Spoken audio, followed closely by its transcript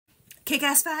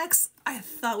Kick-ass facts. I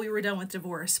thought we were done with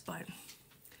divorce, but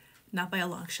not by a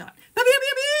long shot. Pew, pew,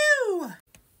 pew, pew!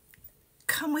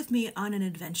 Come with me on an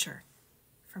adventure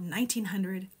from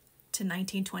 1900 to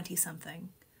 1920 something,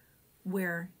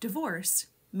 where divorce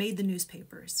made the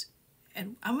newspapers.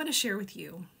 And I'm going to share with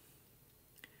you.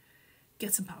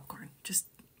 Get some popcorn. Just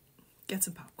get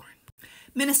some popcorn.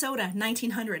 Minnesota,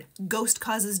 1900. Ghost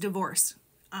causes divorce.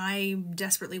 I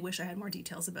desperately wish I had more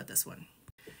details about this one.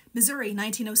 Missouri,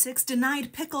 1906.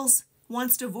 Denied pickles.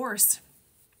 Wants divorce.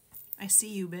 I see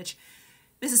you, bitch.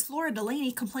 Mrs. Flora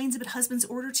Delaney complains about husband's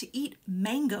order to eat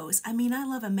mangoes. I mean, I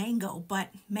love a mango, but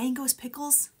mangoes,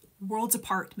 pickles? Worlds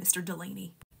apart, Mr.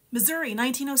 Delaney. Missouri,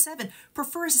 1907.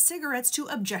 Prefers cigarettes to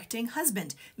objecting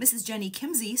husband. Mrs. Jenny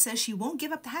Kimsey says she won't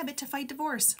give up the habit to fight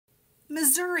divorce.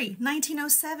 Missouri,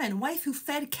 1907. Wife who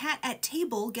fed cat at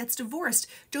table gets divorced.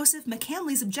 Joseph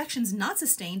McCamley's objections not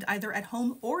sustained either at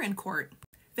home or in court.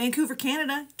 Vancouver,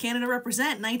 Canada. Canada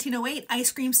represent. 1908.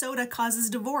 Ice cream soda causes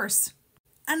divorce.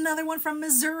 Another one from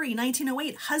Missouri,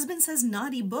 1908. Husband says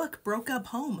naughty book broke up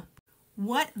home.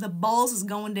 What the balls is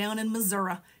going down in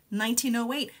Missouri?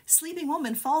 1908. Sleeping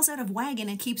woman falls out of wagon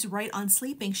and keeps right on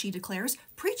sleeping, she declares.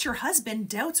 Preacher husband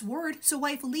doubts word, so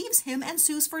wife leaves him and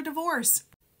sues for divorce.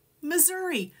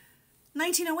 Missouri,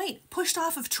 1908. Pushed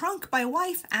off of trunk by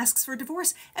wife, asks for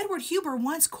divorce. Edward Huber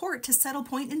wants court to settle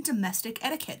point in domestic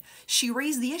etiquette. She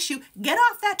raised the issue. Get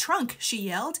off that trunk, she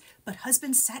yelled, but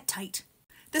husband sat tight.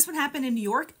 This one happened in New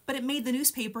York, but it made the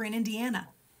newspaper in Indiana.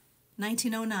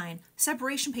 1909.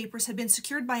 Separation papers had been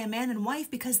secured by a man and wife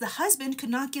because the husband could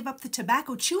not give up the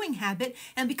tobacco chewing habit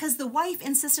and because the wife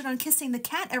insisted on kissing the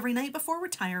cat every night before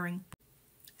retiring.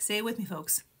 Say it with me,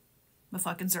 folks.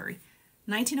 Missouri.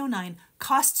 1909.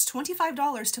 Costs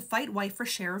 $25 to fight wife for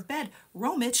share of bed.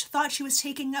 Romich thought she was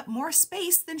taking up more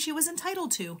space than she was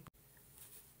entitled to.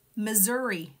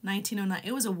 Missouri, 1909.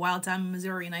 It was a wild time in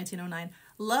Missouri in 1909.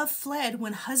 Love fled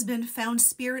when husband found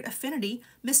spirit affinity.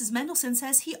 Mrs. Mendelssohn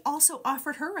says he also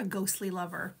offered her a ghostly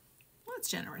lover. Well, that's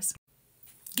generous.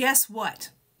 Guess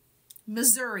what?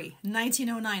 Missouri,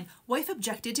 1909. Wife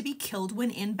objected to be killed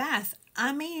when in bath.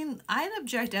 I mean, I'd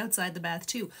object outside the bath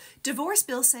too. Divorce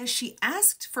bill says she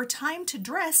asked for time to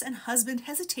dress and husband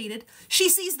hesitated. She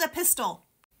seized the pistol.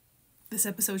 This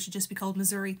episode should just be called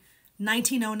Missouri.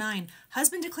 1909.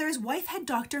 Husband declares wife had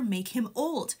doctor make him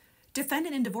old.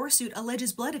 Defendant in divorce suit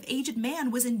alleges blood of aged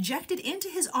man was injected into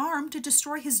his arm to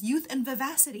destroy his youth and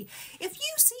vivacity. If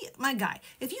you see, my guy,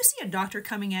 if you see a doctor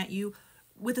coming at you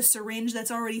with a syringe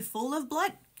that's already full of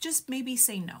blood, just maybe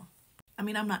say no. I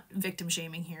mean, I'm not victim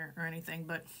shaming here or anything,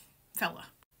 but fella.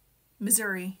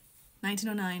 Missouri,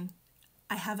 1909.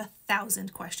 I have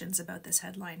 1,000 questions about this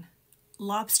headline.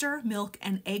 Lobster, milk,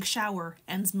 and egg shower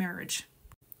ends marriage.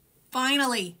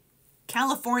 Finally,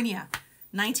 California.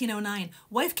 1909.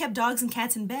 Wife kept dogs and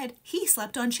cats in bed. He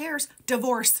slept on chairs.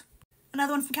 Divorce.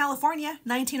 Another one from California.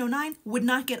 1909. Would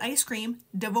not get ice cream.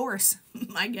 Divorce.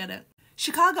 I get it.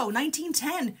 Chicago.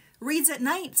 1910. Reads at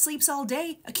night. Sleeps all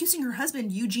day. Accusing her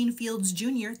husband, Eugene Fields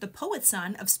Jr., the poet's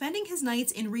son, of spending his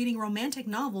nights in reading romantic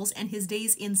novels and his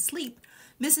days in sleep.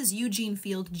 Mrs. Eugene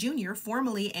Fields Jr.,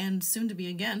 formerly and soon to be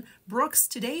again, Brooks,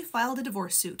 today filed a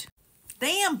divorce suit.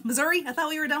 Damn, Missouri, I thought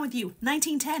we were done with you.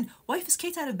 1910. Wife is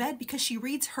kicked out of bed because she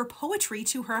reads her poetry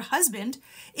to her husband.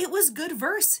 It was good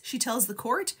verse, she tells the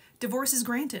court. Divorce is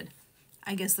granted.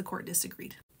 I guess the court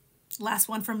disagreed. Last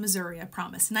one from Missouri, I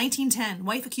promise. 1910.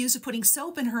 Wife accused of putting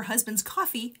soap in her husband's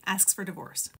coffee, asks for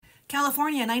divorce.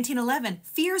 California, 1911.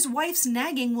 Fears wife's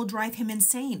nagging will drive him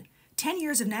insane. 10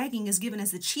 years of nagging is given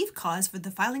as the chief cause for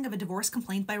the filing of a divorce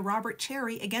complaint by Robert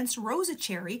Cherry against Rosa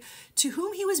Cherry, to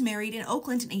whom he was married in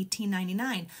Oakland in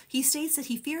 1899. He states that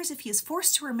he fears if he is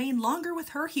forced to remain longer with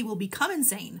her, he will become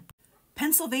insane.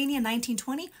 Pennsylvania,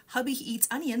 1920. Hubby eats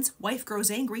onions, wife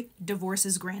grows angry, divorce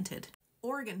is granted.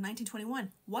 Oregon,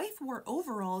 1921. Wife wore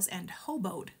overalls and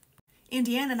hoboed.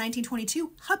 Indiana,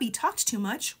 1922. Hubby talked too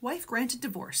much, wife granted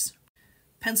divorce.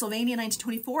 Pennsylvania,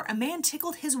 1924, a man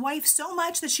tickled his wife so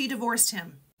much that she divorced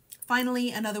him.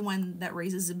 Finally, another one that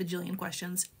raises a bajillion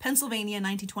questions. Pennsylvania,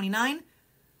 1929,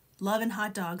 love and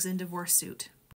hot dogs in divorce suit.